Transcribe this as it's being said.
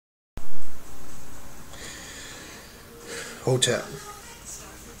Hotep.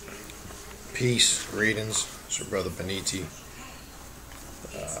 Peace, greetings. It's your brother Beniti.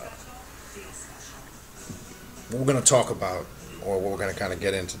 What we're going to talk about, or what we're going to kind of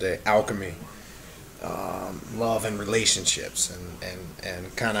get in today, alchemy, love and relationships,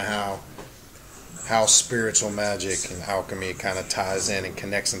 and kind of how spiritual magic and alchemy kind of ties in and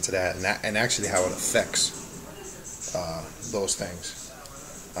connects into that, and actually how it affects those things.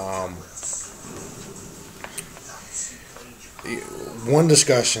 One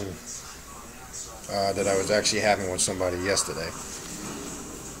discussion that I was actually having with somebody yesterday,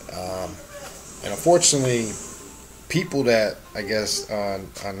 and unfortunately, people that I guess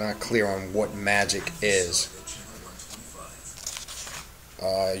are not clear on what magic is.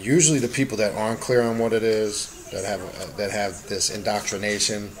 Usually, the people that aren't clear on what it is, that have this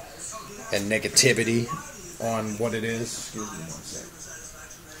indoctrination and negativity on what it is. Excuse me one sec.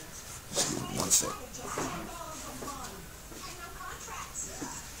 Excuse me one sec.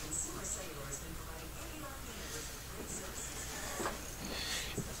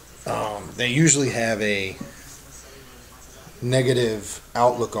 They usually have a negative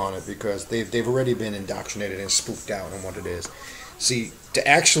outlook on it because they've already been indoctrinated and spooked out on what it is. See, to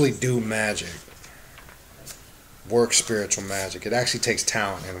actually do magic, work spiritual magic, it actually takes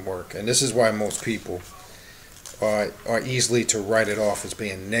talent and work. And this is why most people are easily to write it off as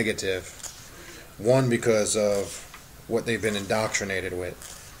being negative. One, because of what they've been indoctrinated with.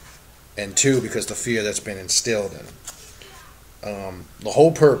 And two, because the fear that's been instilled in them. The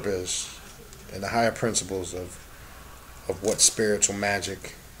whole purpose and the higher principles of what spiritual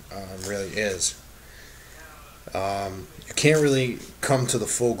magic really is. You can't really come to the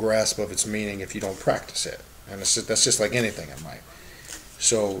full grasp of its meaning if you don't practice it. And that's just like anything in life.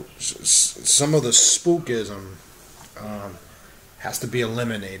 So some of the spookism has to be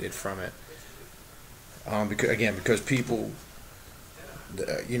eliminated from it. Because people,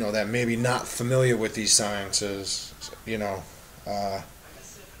 that may be not familiar with these sciences,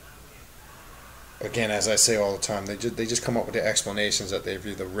 again, as I say all the time, they just come up with the explanations that they've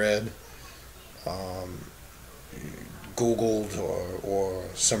either read, Googled, or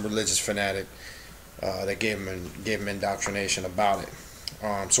some religious fanatic that gave them indoctrination about it.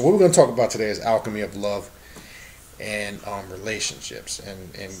 So what we're going to talk about today is alchemy of love and relationships,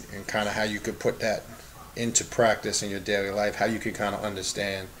 and kind of how you could put that into practice in your daily life, how you could kind of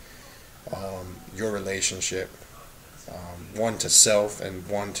understand your relationship, one to self and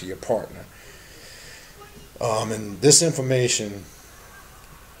one to your partner. And this information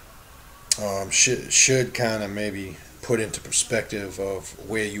should kind of maybe put into perspective of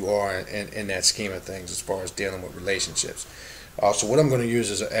where you are in that scheme of things as far as dealing with relationships. So what I'm going to use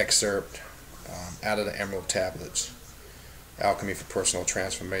is an excerpt out of the Emerald Tablets, Alchemy for Personal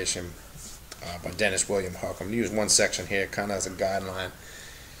Transformation, by Dennis William Huck. I'm going to use one section here kind of as a guideline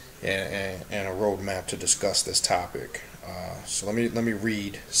and a roadmap to discuss this topic. So let me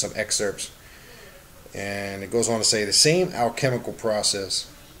read some excerpts. And it goes on to say, the same alchemical process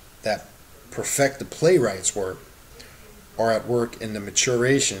that perfect the playwright's work are at work in the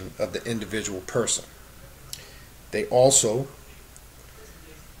maturation of the individual person. They also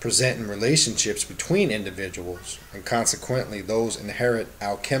present in relationships between individuals, and consequently those inherent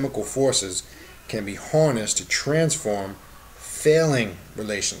alchemical forces can be harnessed to transform failing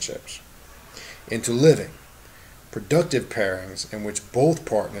relationships into living, productive pairings in which both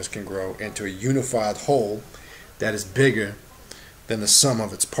partners can grow into a unified whole that is bigger than the sum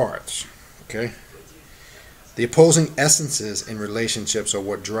of its parts. Okay? The opposing essences in relationships are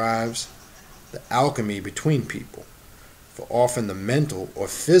what drives the alchemy between people. For often the mental or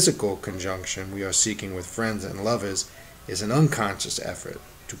physical conjunction we are seeking with friends and lovers is an unconscious effort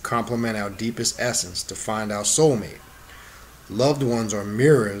to complement our deepest essence, to find our soulmate. Loved ones are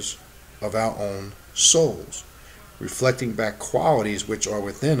mirrors of our own souls, reflecting back qualities which are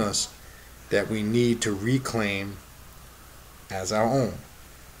within us that we need to reclaim as our own.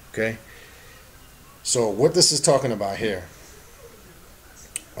 Okay? So what this is talking about here,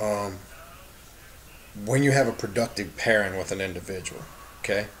 when you have a productive pairing with an individual,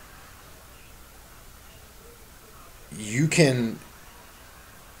 okay, you can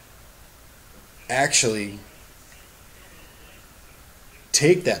actually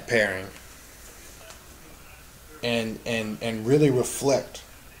take that pairing and really reflect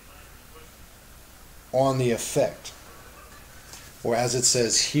on the effect, or as it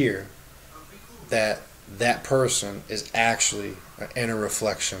says here, that person is actually an inner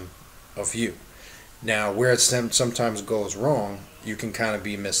reflection of you. Now, where it sometimes goes wrong, you can kind of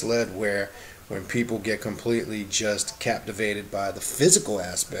be misled, where when people get completely just captivated by the physical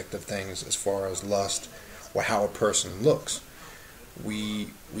aspect of things as far as lust or how a person looks. We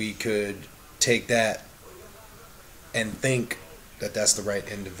could take that and think that that's the right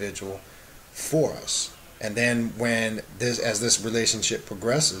individual for us. And then as this relationship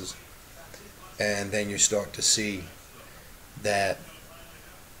progresses, and then you start to see that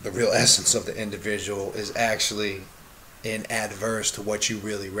the real essence of the individual is actually in adverse to what you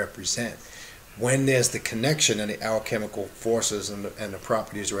really represent. When there's the connection and the alchemical forces and the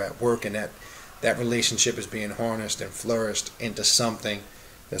properties are at work, and that relationship is being harnessed and flourished into something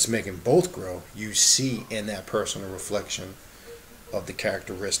that's making both grow, you see in that person a reflection of the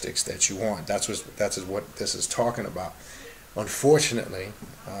characteristics that you want. That's what this is talking about. Unfortunately,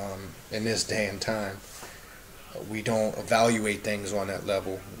 in this day and time, we don't evaluate things on that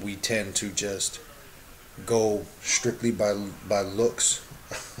level. We tend to just go strictly by looks,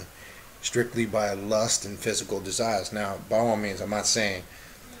 strictly by lust and physical desires. Now, by all means, I'm not saying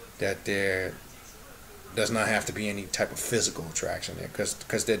that there does not have to be any type of physical attraction there,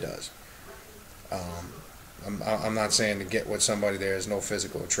 because there does. I'm not saying to get with somebody there is no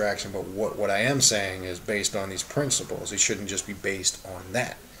physical attraction, but what I am saying is, based on these principles, it shouldn't just be based on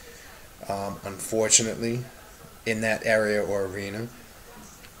that. Unfortunately, in that area or arena,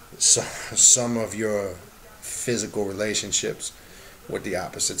 some of your physical relationships with the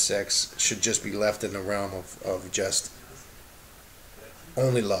opposite sex should just be left in the realm of just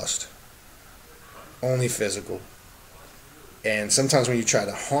only lust, only physical. And sometimes when you try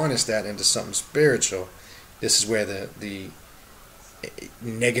to harness that into something spiritual, this is where the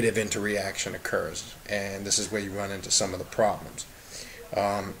negative interreaction occurs, and this is where you run into some of the problems.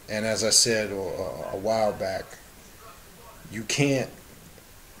 And as I said a while back, you can't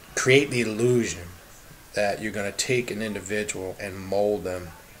create the illusion that you're going to take an individual and mold them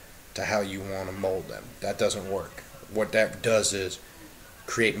to how you want to mold them. That doesn't work. What that does is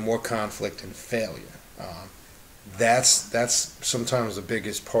create more conflict and failure. That's sometimes the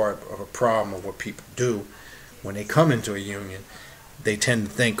biggest part of a problem of what people do when they come into a union. They tend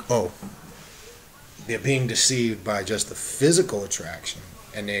to think, oh, they're being deceived by just the physical attraction,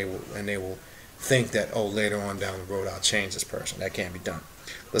 and they will think that, oh, later on down the road I'll change this person. That can't be done.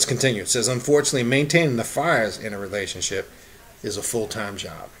 Let's continue. It says, unfortunately, maintaining the fires in a relationship is a full-time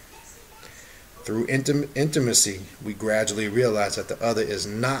job. Through intimacy, we gradually realize that the other is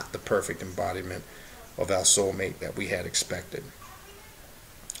not the perfect embodiment of our soulmate that we had expected.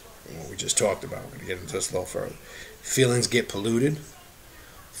 And what we just talked about, we're going to get into this a little further. Feelings get polluted,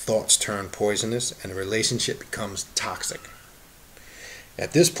 thoughts turn poisonous, and the relationship becomes toxic.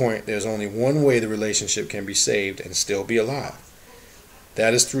 At this point, there's only one way the relationship can be saved and still be alive.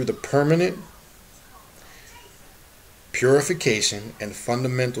 That is through the permanent purification and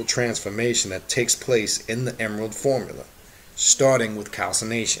fundamental transformation that takes place in the Emerald Formula, starting with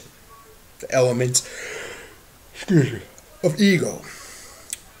calcination. The elements of ego,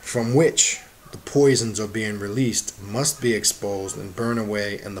 from which the poisons are being released, must be exposed and burned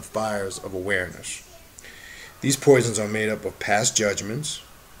away in the fires of awareness. These poisons are made up of past judgments,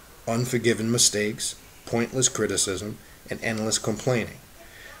 unforgiven mistakes, pointless criticism, and endless complaining.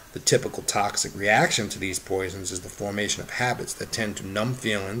 The typical toxic reaction to these poisons is the formation of habits that tend to numb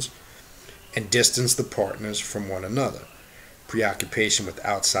feelings and distance the partners from one another. Preoccupation with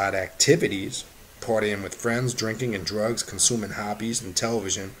outside activities, partying with friends, drinking and drugs, consuming hobbies, and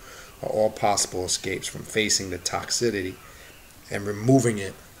television are all possible escapes from facing the toxicity and removing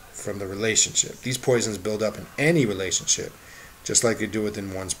it from the relationship. These poisons build up in any relationship, just like they do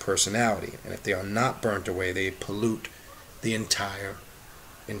within one's personality, and if they are not burnt away, they pollute the entire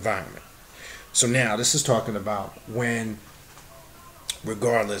environment. So now this is talking about when,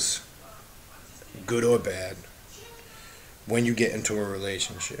 regardless, good or bad, when you get into a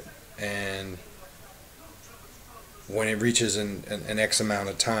relationship and when it reaches an X amount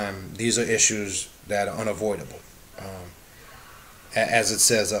of time, these are issues that are unavoidable. As it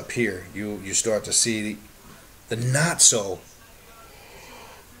says up here, you start to see the not so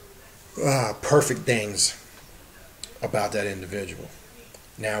perfect things about that individual.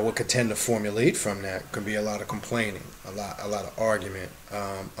 Now, what could tend to formulate from that could be a lot of complaining, a lot of argument,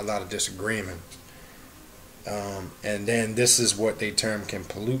 a lot of disagreement, and then this is what they term can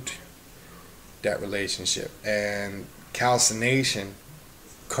pollute that relationship. And calcination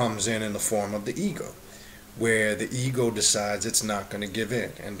comes in the form of the ego, where the ego decides it's not going to give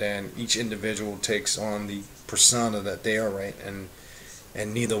in, and then each individual takes on the persona that they are right,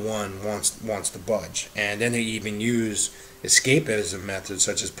 and neither one wants to budge. And then they even use escapism methods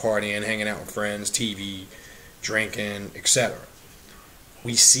such as partying, hanging out with friends, TV, drinking, etc.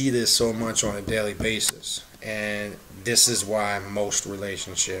 We see this so much on a daily basis, and this is why most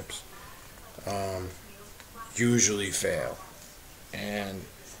relationships usually fail. And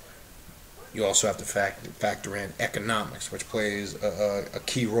you also have to factor in economics, which plays a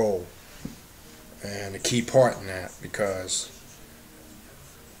key role and a key part in that, because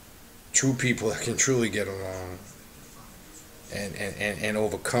true people that can truly get along and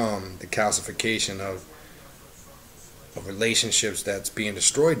overcome the calcification of relationships that's being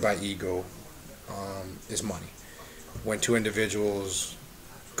destroyed by ego is money. When two individuals,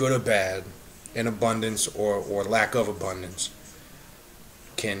 good or bad, in abundance or lack of abundance,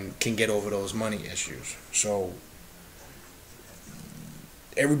 can get over those money issues. So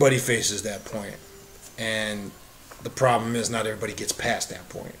everybody faces that point, and the problem is not everybody gets past that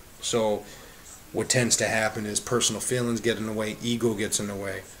point. So what tends to happen is personal feelings get in the way, ego gets in the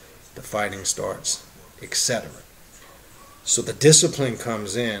way, the fighting starts, etc. So the discipline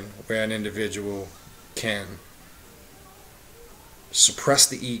comes in where an individual can suppress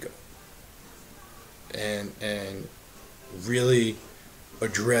the ego and really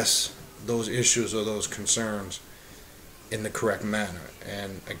address those issues or those concerns in the correct manner.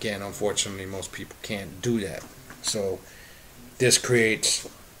 And again, unfortunately, most people can't do that. So this creates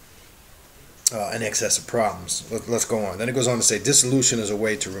an excess of problems. Let's go on. Then it goes on to say, dissolution is a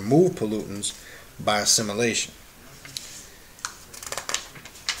way to remove pollutants by assimilation.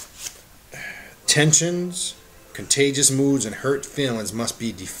 Tensions, contagious moods, and hurt feelings must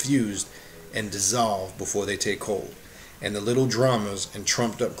be diffused and dissolved before they take hold. And the little dramas and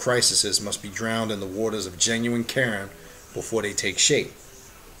trumped up crises must be drowned in the waters of genuine caring before they take shape.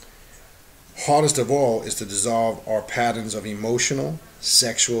 Hardest of all is to dissolve our patterns of emotional,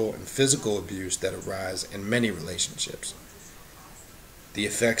 sexual, and physical abuse that arise in many relationships. The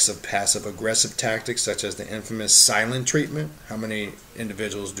effects of passive-aggressive tactics such as the infamous silent treatment. How many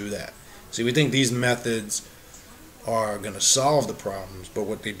individuals do that? See, we think these methods are going to solve the problems, but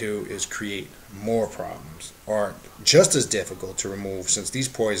what they do is create more problems, or just as difficult to remove, since these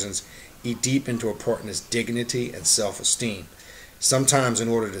poisons eat deep into a partner's dignity and self-esteem. Sometimes, in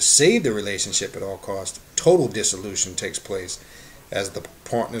order to save the relationship at all costs, total dissolution takes place as the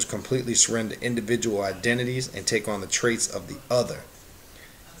partners completely surrender individual identities and take on the traits of the other.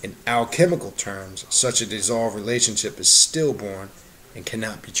 In alchemical terms, such a dissolved relationship is stillborn and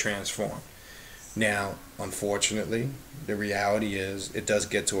cannot be transformed. Now, unfortunately, the reality is it does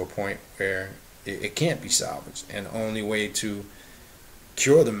get to a point where it can't be salvaged, and the only way to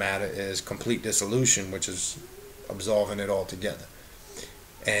cure the matter is complete dissolution, which is absolving it altogether.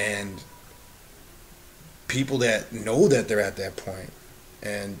 And people that know that they're at that point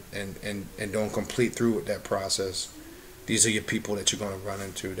and don't complete through with that process, these are your people that you're going to run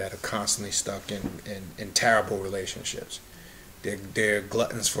into that are constantly stuck in terrible relationships. They're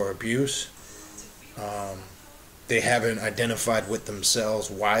gluttons for abuse. They haven't identified with themselves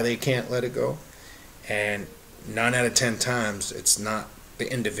why they can't let it go. And 9 out of 10 times, it's not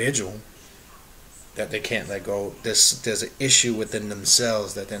the individual that they can't let go. There's an issue within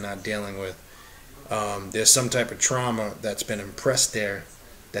themselves that they're not dealing with. There's some type of trauma that's been impressed there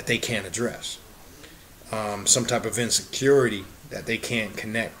that they can't address. Some type of insecurity that they can't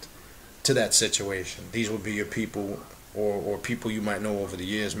connect to that situation. These would be your people, or people you might know over the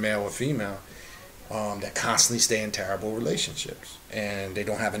years, male or female, that constantly stay in terrible relationships, and they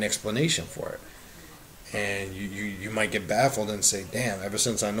don't have an explanation for it. And you might get baffled and say, damn, ever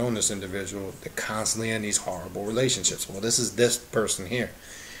since I've known this individual, they're constantly in these horrible relationships. Well, this is this person here.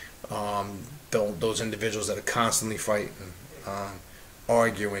 Those individuals that are constantly fighting,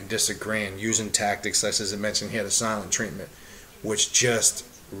 arguing, disagreeing, using tactics such as I mentioned here, the silent treatment, which just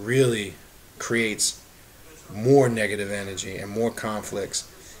really creates more negative energy and more conflicts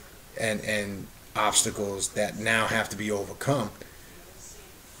and obstacles that now have to be overcome.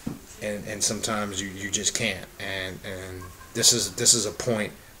 And sometimes you just can't, and this is a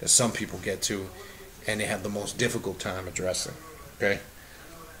point that some people get to, and they have the most difficult time addressing. Okay,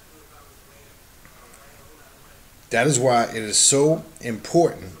 that is why it is so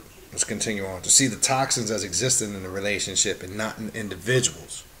important. Let's continue on to see the toxins as existing in the relationship and not in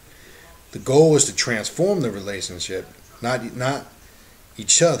individuals. The goal is to transform the relationship, not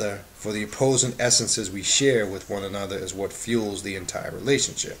each other, for the opposing essences we share with one another is what fuels the entire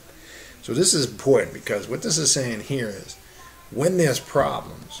relationship. So this is important, because what this is saying here is when there's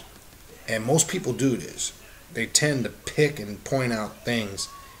problems, and most people do this, they tend to pick and point out things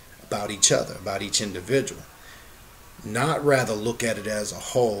about each other, about each individual, not rather look at it as a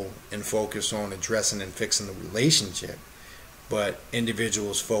whole and focus on addressing and fixing the relationship, but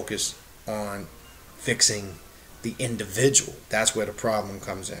individuals focus on fixing the individual. That's where the problem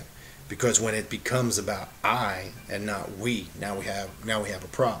comes in, because when it becomes about I and not we, now we have a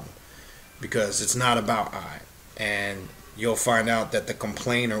problem. because it's not about I. And you'll find out that the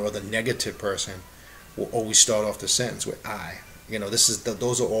complainer or the negative person will always start off the sentence with I. You know,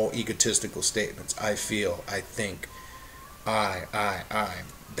 those are all egotistical statements. I feel, I think, I.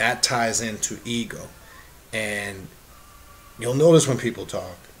 That ties into ego. And you'll notice when people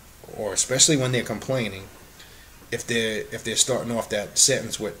talk, or especially when they're complaining, if they're starting off that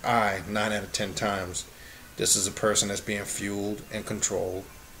sentence with I 9 out of 10 times, this is a person that's being fueled and controlled,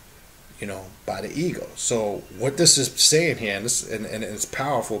 you know, by the ego. So what this is saying here, and it's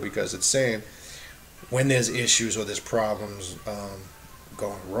powerful because it's saying when there's issues or there's problems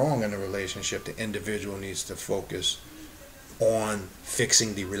going wrong in a relationship, the individual needs to focus on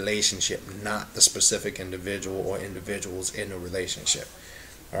fixing the relationship, not the specific individual or individuals in the relationship.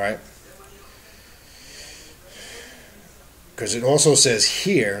 All right? Because it also says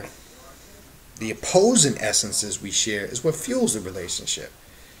here, the opposing essences we share is what fuels the relationship.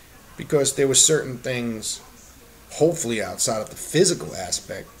 Because there were certain things, hopefully outside of the physical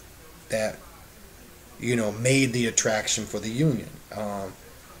aspect, that, you know, made the attraction for the union.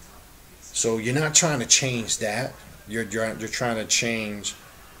 So you're not trying to change that. You're trying to change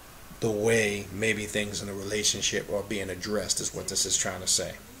the way maybe things in a relationship are being addressed, is what this is trying to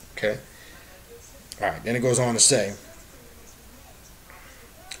say. Okay? All right, then it goes on to say,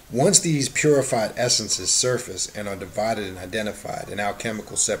 once these purified essences surface and are divided and identified in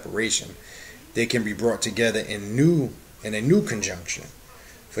alchemical separation, they can be brought together in a new conjunction.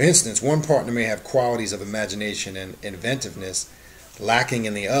 For instance, one partner may have qualities of imagination and inventiveness lacking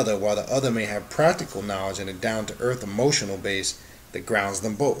in the other, while the other may have practical knowledge and a down-to-earth emotional base that grounds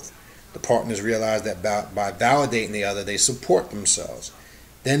them both. The partners realize that by validating the other, they support themselves.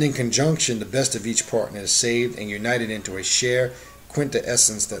 Then in conjunction, the best of each partner is saved and united into a shared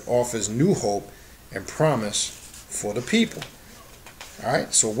quintessence that offers new hope and promise for the people. All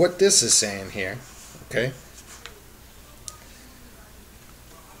right, so what this is saying here, okay,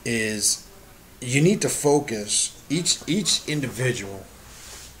 is you need to focus each individual.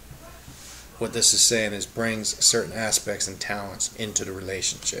 What this is saying is brings certain aspects and talents into the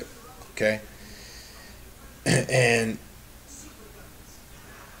relationship, okay? And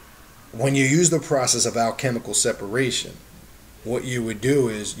when you use the process of alchemical separation, what you would do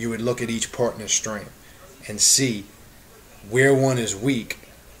is you would look at each partner's strength and see where one is weak.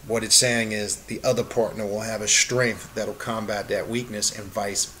 What it's saying is the other partner will have a strength that will combat that weakness and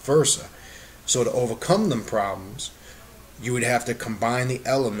vice versa. So to overcome them problems, you would have to combine the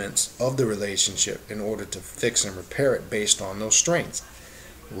elements of the relationship in order to fix and repair it based on those strengths,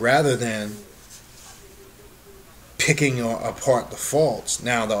 rather than picking apart the faults.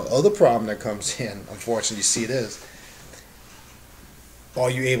 Now, the other problem that comes in, unfortunately, you see this,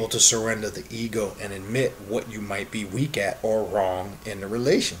 are you able to surrender the ego and admit what you might be weak at or wrong in the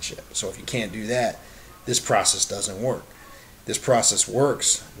relationship? So if you can't do that, this process doesn't work. This process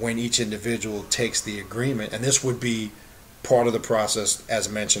works when each individual takes the agreement, and this would be part of the process, as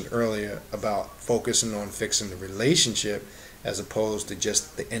mentioned earlier, about focusing on fixing the relationship as opposed to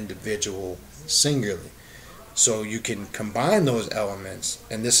just the individual singularly. So you can combine those elements,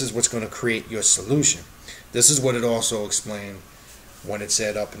 and this is what's going to create your solution. This is what it also explained when it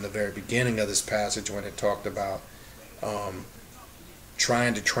said up in the very beginning of this passage, when it talked about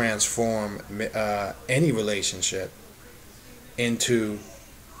trying to transform any relationship into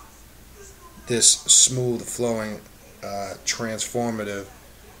this smooth flowing transformative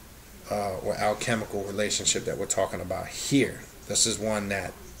or alchemical relationship that we're talking about here. This is one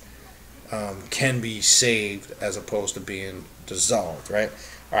that can be saved as opposed to being dissolved, right?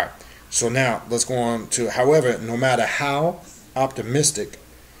 All right, so now let's go on to, however, no matter how optimistic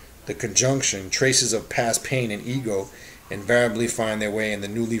the conjunction, traces of past pain and ego invariably find their way in the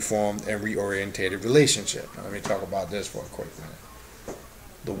newly formed and reorientated relationship. Now, let me talk about this for a quick minute.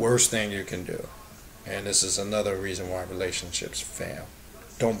 The worst thing you can do, and this is another reason why relationships fail,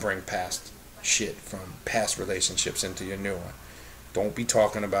 don't bring past shit from past relationships into your new one. Don't be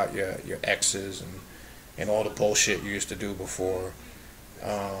talking about your exes and all the bullshit you used to do before,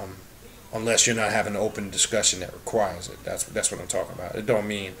 unless you're not having an open discussion that requires it. That's what I'm talking about. It don't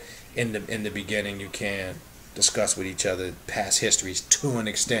mean in the beginning you can discuss with each other past histories to an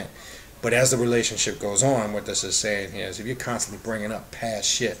extent. But as the relationship goes on, what this is saying here is if you're constantly bringing up past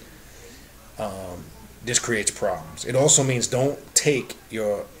shit, this creates problems. It also means don't take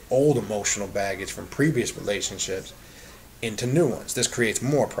your old emotional baggage from previous relationships into new ones. This creates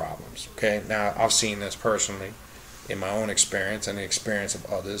more problems. Okay, now I've seen this personally in my own experience and the experience of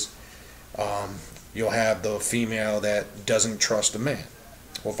others. You'll have the female that doesn't trust a man,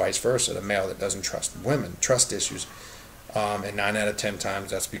 or vice versa, the male that doesn't trust women, trust issues. And 9 out of 10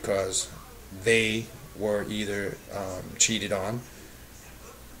 times that's because they were either cheated on,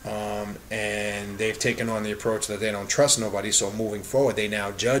 and they've taken on the approach that they don't trust nobody, so moving forward they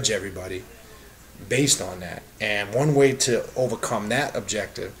now judge everybody based on that. And one way to overcome that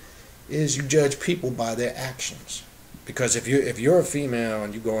objective is you judge people by their actions. Because if you're a female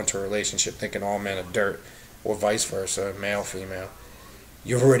and you go into a relationship thinking all men are dirt, or vice versa, male, female,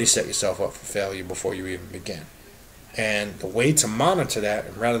 you've already set yourself up for failure before you even begin. And the way to monitor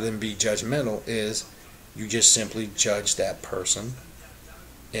that, rather than be judgmental, is you just simply judge that person,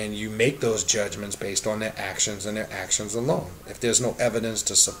 and you make those judgments based on their actions and their actions alone. If there's no evidence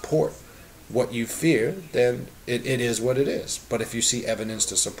to support what you fear, then it is what it is. But if you see evidence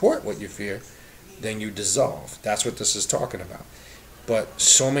to support what you fear, then you dissolve. That's what this is talking about. But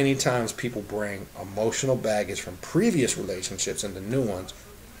so many times people bring emotional baggage from previous relationships into new ones,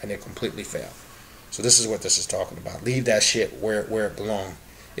 and they completely fail. So this is what this is talking about. Leave that shit where it belongs.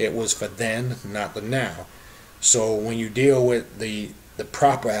 It was for then, not the now. So when you deal with the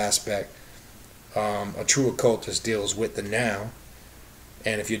proper aspect, a true occultist deals with the now.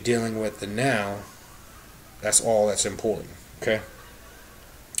 And if you're dealing with the now, that's all that's important. Okay?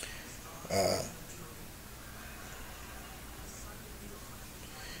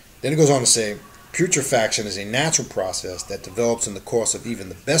 Then it goes on to say, putrefaction is a natural process that develops in the course of even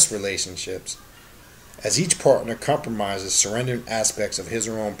the best relationships, as each partner compromises surrendering aspects of his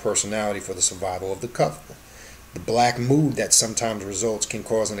or her own personality for the survival of the couple. The black mood that sometimes results can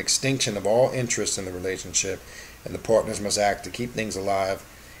cause an extinction of all interest in the relationship, and the partners must act to keep things alive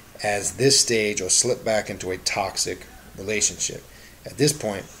as this stage or slip back into a toxic relationship. At this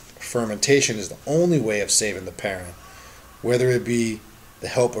point, fermentation is the only way of saving the parent, whether it be the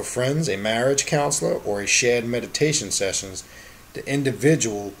help of friends, a marriage counselor, or a shared meditation sessions. The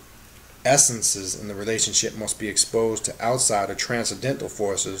individual essences in the relationship must be exposed to outside or transcendental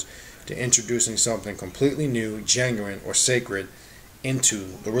forces to introducing something completely new, genuine, or sacred into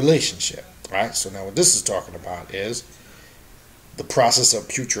the relationship. Right? So now what this is talking about is the process of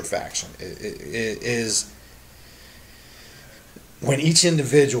putrefaction. It is when each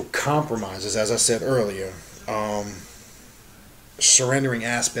individual compromises, as I said earlier, surrendering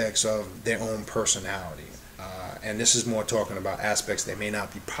aspects of their own personality. And this is more talking about aspects that may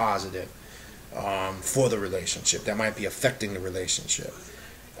not be positive for the relationship, that might be affecting the relationship.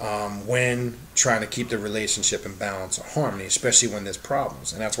 When trying to keep the relationship in balance or harmony, especially when there's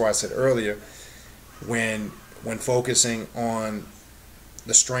problems. And that's why I said earlier, when focusing on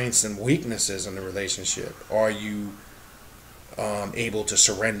the strengths and weaknesses in the relationship, are you able to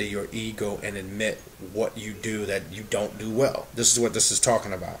surrender your ego and admit what you do that you don't do well? This is what this is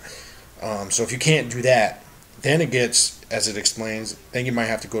talking about. So if you can't do that, then it gets, as it explains, then you might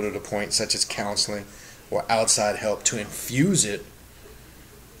have to go to the point such as counseling or outside help to infuse it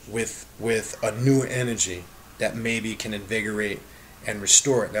with a new energy that maybe can invigorate and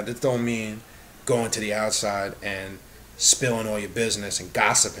restore it. Now, this don't mean going to the outside and spilling all your business and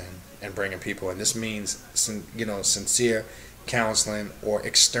gossiping and bringing people in. This means, sincere counseling or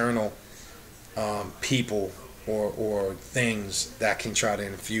external people or things that can try to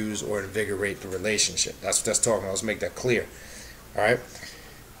infuse or invigorate the relationship. That's what that's talking about. Let's make that clear. All right.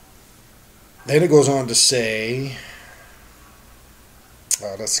 Then it goes on to say,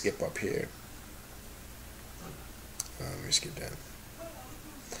 let's skip up here. Let me skip down.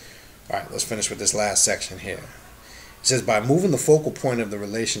 All right, let's finish with this last section here. It says, by moving the focal point of the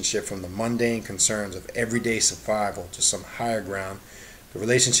relationship from the mundane concerns of everyday survival to some higher ground, the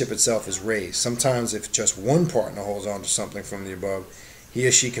relationship itself is raised. Sometimes if just one partner holds on to something from the above, he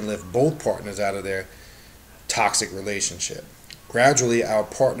or she can lift both partners out of their toxic relationship. Gradually, our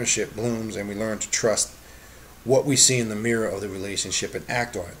partnership blooms and we learn to trust what we see in the mirror of the relationship and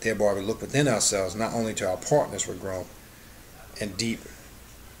act on it. Thereby, we look within ourselves, not only to our partners for growth and deep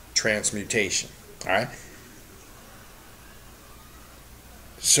transmutation. All right?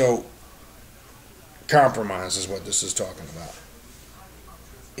 So, compromise is what this is talking about.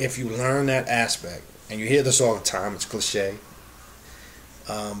 If you learn that aspect, and you hear this all the time, it's cliche,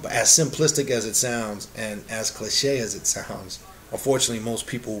 but as simplistic as it sounds and as cliche as it sounds, unfortunately most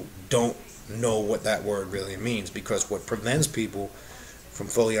people don't know what that word really means, because what prevents people from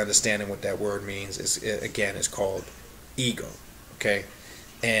fully understanding what that word means is called ego. Okay?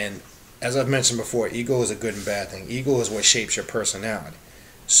 And as I've mentioned before, ego is a good and bad thing. Ego is what shapes your personality.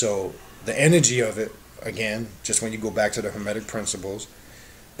 So the energy of it, again, just when you go back to the Hermetic principles,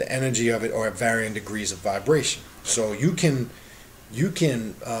 the energy of it are at varying degrees of vibration. So you can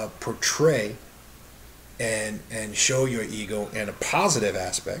portray and show your ego in a positive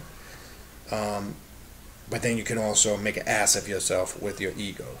aspect, But then you can also make an ass of yourself with your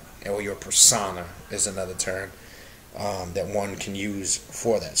ego, or your persona is another term that one can use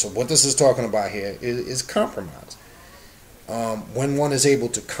for that. So what this is talking about here is compromise. When one is able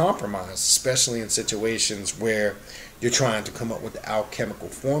to compromise, especially in situations where you're trying to come up with the alchemical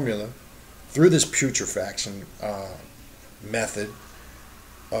formula through this putrefaction method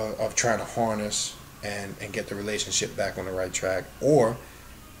of trying to harness and get the relationship back on the right track, or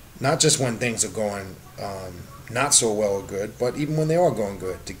not just when things are going not so well or good, but even when they are going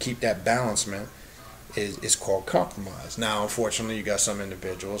good, to keep that balancement is called compromise. Now, unfortunately, you got some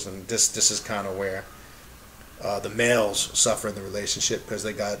individuals, and this is kind of where the males suffer in the relationship, because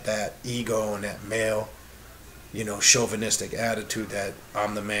they got that ego and that male, chauvinistic attitude that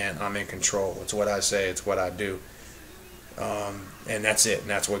I'm the man, I'm in control. It's what I say, it's what I do, and that's it, and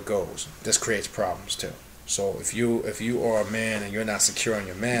that's what goes. This creates problems too. So if you are a man and you're not secure in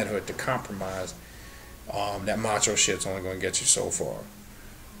your manhood, to compromise, that macho shit's only going to get you so far.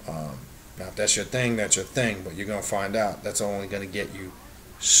 Now, if that's your thing, that's your thing, but you're going to find out that's only going to get you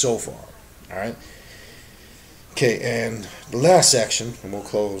so far. All right? Okay, and the last section, and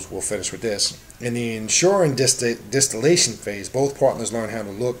we'll finish with this. In the ensure and distillation phase, both partners learn how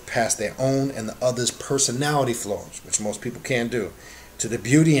to look past their own and the other's personality flaws, which most people can't do, to the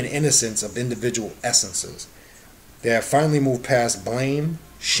beauty and innocence of individual essences. They have finally moved past blame,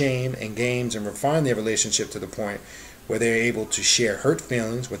 shame, and games, and refined their relationship to the point where they are able to share hurt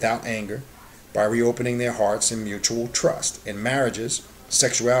feelings without anger by reopening their hearts in mutual trust. In marriages,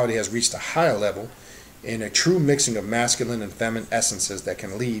 sexuality has reached a higher level in a true mixing of masculine and feminine essences that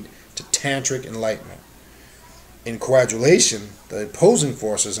can lead to tantric enlightenment. In coagulation, the opposing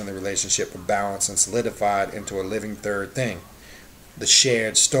forces in the relationship are balanced and solidified into a living third thing, the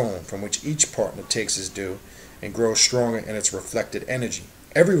shared stone, from which each partner takes his due and grows stronger in its reflected energy.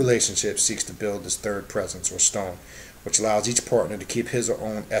 Every relationship seeks to build this third presence or stone, which allows each partner to keep his or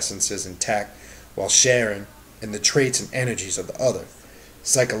own essences intact while sharing in the traits and energies of the other.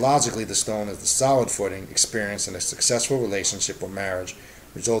 Psychologically, the stone is the solid footing experienced in a successful relationship or marriage,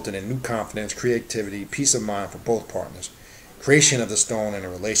 resulting in new confidence, creativity, peace of mind for both partners. Creation of the stone in a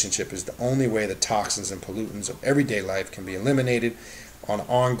relationship is the only way the toxins and pollutants of everyday life can be eliminated on an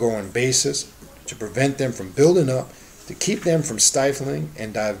ongoing basis, to prevent them from building up, to keep them from stifling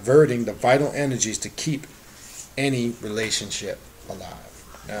and diverting the vital energies to keep any relationship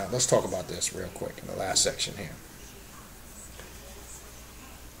alive. Now, let's talk about this real quick in the last section here.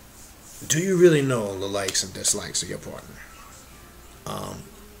 Do you really know the likes and dislikes of your partner?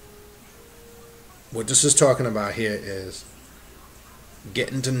 What this is talking about here is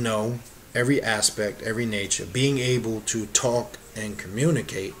getting to know every aspect, every nature, being able to talk and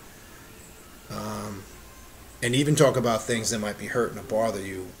communicate, and even talk about things that might be hurting or bother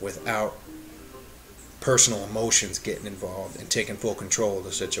you without personal emotions getting involved and taking full control of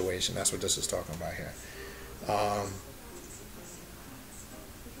the situation. That's what this is talking about here.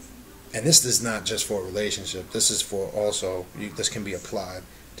 And this is not just for a relationship. This is for also, this can be applied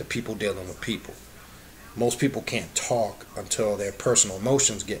to people dealing with people. Most people can't talk until their personal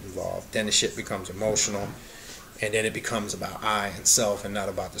emotions get involved. Then the shit becomes emotional, and then it becomes about I and self and not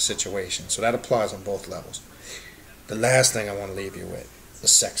about the situation. So that applies on both levels. The last thing I want to leave you with, the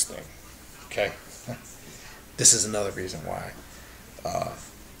sex thing. Okay? This is another reason why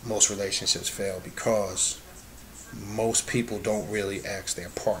most relationships fail, because most people don't really ask their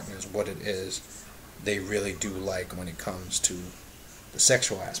partners what it is they really do like when it comes to the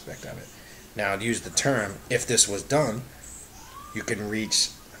sexual aspect of it. Now, to use the term, if this was done, you can reach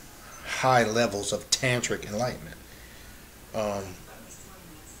high levels of tantric enlightenment. Hold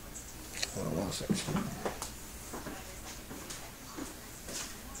on one second.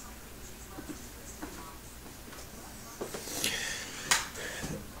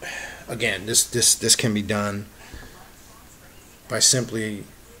 Again, this can be done by simply,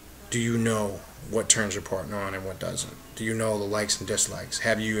 do you know what turns your partner on and what doesn't? Do you know the likes and dislikes?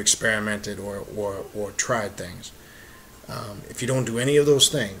 Have you experimented or tried things? If you don't do any of those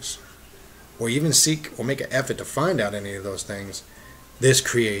things, or even seek or make an effort to find out any of those things, this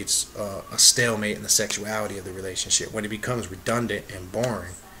creates a stalemate in the sexuality of the relationship. When it becomes redundant and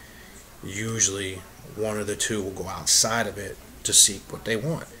boring, usually one or the two will go outside of it to seek what they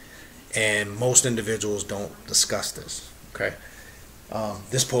want. And most individuals don't discuss this. Okay,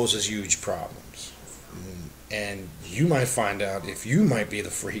 this poses huge problems, and you might find out if you might be the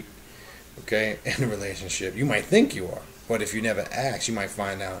freak, okay, in a relationship. You might think you are, but if you never ask, you might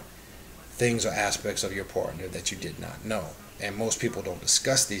find out things or aspects of your partner that you did not know. And most people don't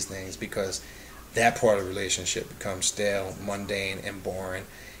discuss these things because that part of the relationship becomes stale, mundane, and boring,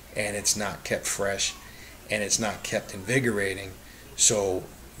 and it's not kept fresh. and it's not kept invigorating. So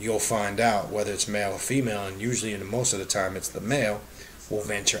you'll find out whether it's male or female, and usually in most of the time it's the male, will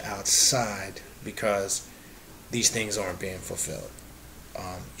venture outside because these things aren't being fulfilled.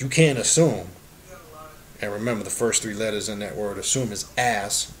 You can't assume, and remember the first three letters in that word assume is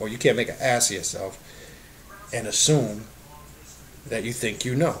ass, or you can't make an ass of yourself and assume that you think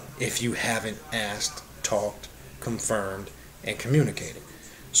you know if you haven't asked, talked, confirmed, and communicated.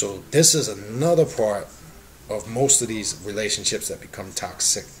 So this is another part of most of these relationships that become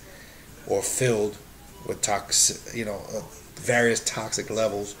toxic or filled with toxic, various toxic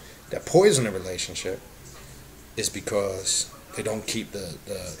levels that poison a relationship, is because they don't keep the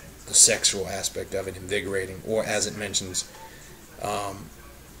sexual aspect of it invigorating, or as it mentions,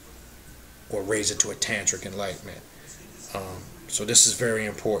 or raise it to a tantric enlightenment. So this is very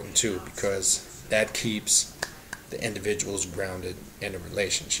important too, because that keeps the individuals grounded in a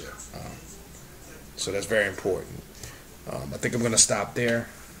relationship. So that's very important. I think I'm going to stop there.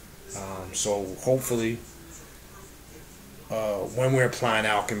 So hopefully, when we're applying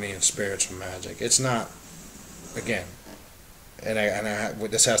alchemy and spiritual magic, it's not, again,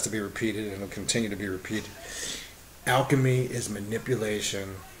 this has to be repeated and will continue to be repeated. Alchemy is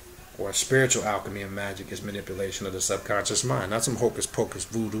manipulation, or spiritual alchemy and magic is manipulation of the subconscious mind, not some hocus pocus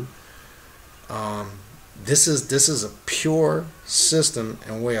voodoo. This is a pure system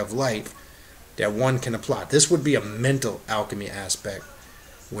and way of life that one can apply. This would be a mental alchemy aspect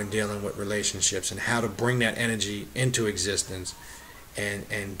when dealing with relationships, and how to bring that energy into existence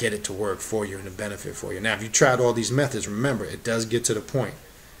and get it to work for you and to benefit for you. Now, if you tried all these methods, remember, it does get to the point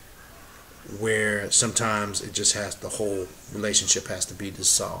where sometimes it just has, the whole relationship has to be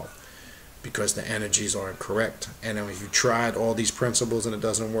dissolved because the energies aren't correct. And then if you tried all these principles and it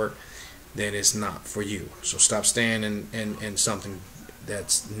doesn't work, then it's not for you. So stop staying in something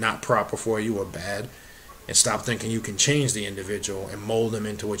that's not proper for you or bad, and stop thinking you can change the individual and mold them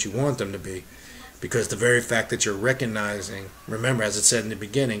into what you want them to be. Because the very fact that you're recognizing, remember, as it said in the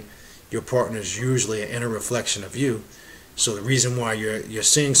beginning, your partner is usually an inner reflection of you. So the reason why you're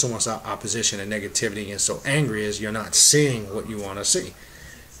seeing so much opposition and negativity and so angry is you're not seeing what you want to see.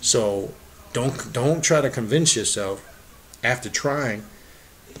 So don't try to convince yourself, after trying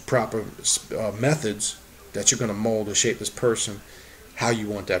the proper methods, that you're going to mold or shape this person how you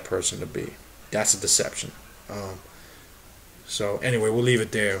want that person to be. That's a deception. So anyway, we'll leave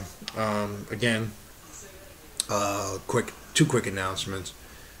it there. Again, two quick announcements.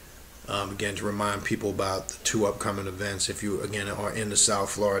 Again, to remind people about the two upcoming events. If you, again, are in the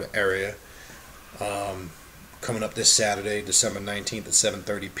South Florida area, coming up this Saturday, December 19th at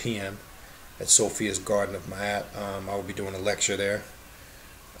 7:30 p.m. at Sophia's Garden of Ma'at. I will be doing a lecture there.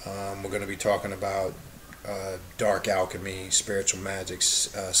 We're going to be talking about dark alchemy, spiritual magic,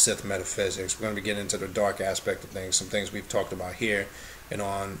 Sith metaphysics. We're going to be getting into the dark aspect of things, some things we've talked about here and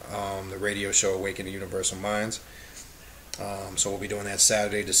on the radio show Awakening Universal Minds. So we'll be doing that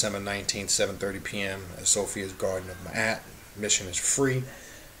Saturday, December 19th, 7:30 p.m. at Sophia's Garden of Ma'at. Admission is free.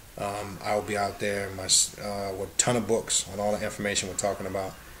 I will be out there with a ton of books on all the information we're talking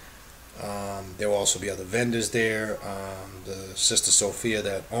about. There will also be other vendors there. The Sister Sophia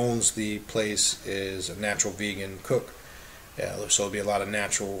that owns the place is a natural vegan cook. So there'll be a lot of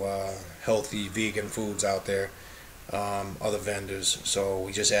natural, healthy vegan foods out there. Other vendors. So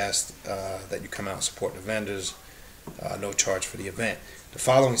we just asked that you come out and support the vendors. No charge for the event. The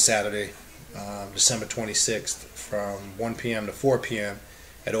following Saturday, December 26th, from 1 p.m. to 4 p.m.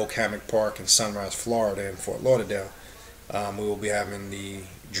 at Oak Hammock Park in Sunrise, Florida, in Fort Lauderdale, we will be having the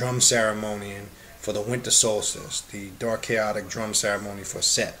drum ceremony for the winter solstice, the dark chaotic drum ceremony for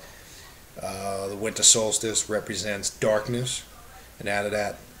Set. The winter solstice represents darkness, and out of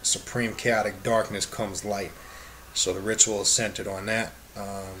that supreme chaotic darkness comes light. So the ritual is centered on that.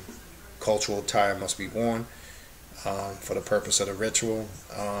 Cultural attire must be worn for the purpose of the ritual.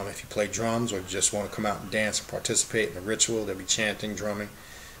 If you play drums or just want to come out and dance and participate in the ritual, there'll be chanting, drumming.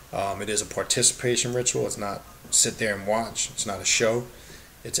 It is a participation ritual. It's not sit there and watch. It's not a show.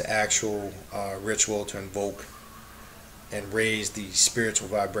 It's an actual ritual to invoke and raise the spiritual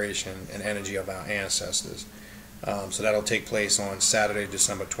vibration and energy of our ancestors. So that'll take place on Saturday,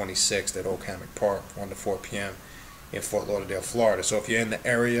 December 26th at Oak Hammock Park, 1 to 4 p.m. in Fort Lauderdale, Florida. So if you're in the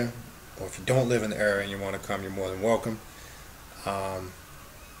area, or if you don't live in the area and you want to come, you're more than welcome.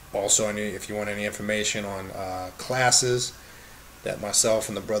 Also, if you want any information on classes that myself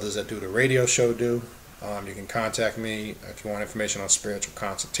and the brothers that do the radio show do, you can contact me. If you want information on spiritual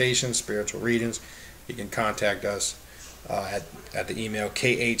consultations, spiritual readings, you can contact us at the email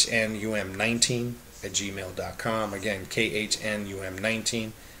khnum19@gmail.com. Again,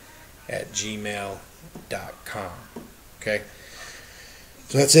 khnum19@gmail.com. Okay,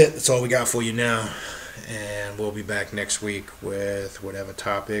 so that's it. That's all we got for you now, and we'll be back next week with whatever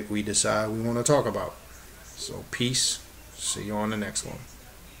topic we decide we want to talk about. So peace. See you on the next one.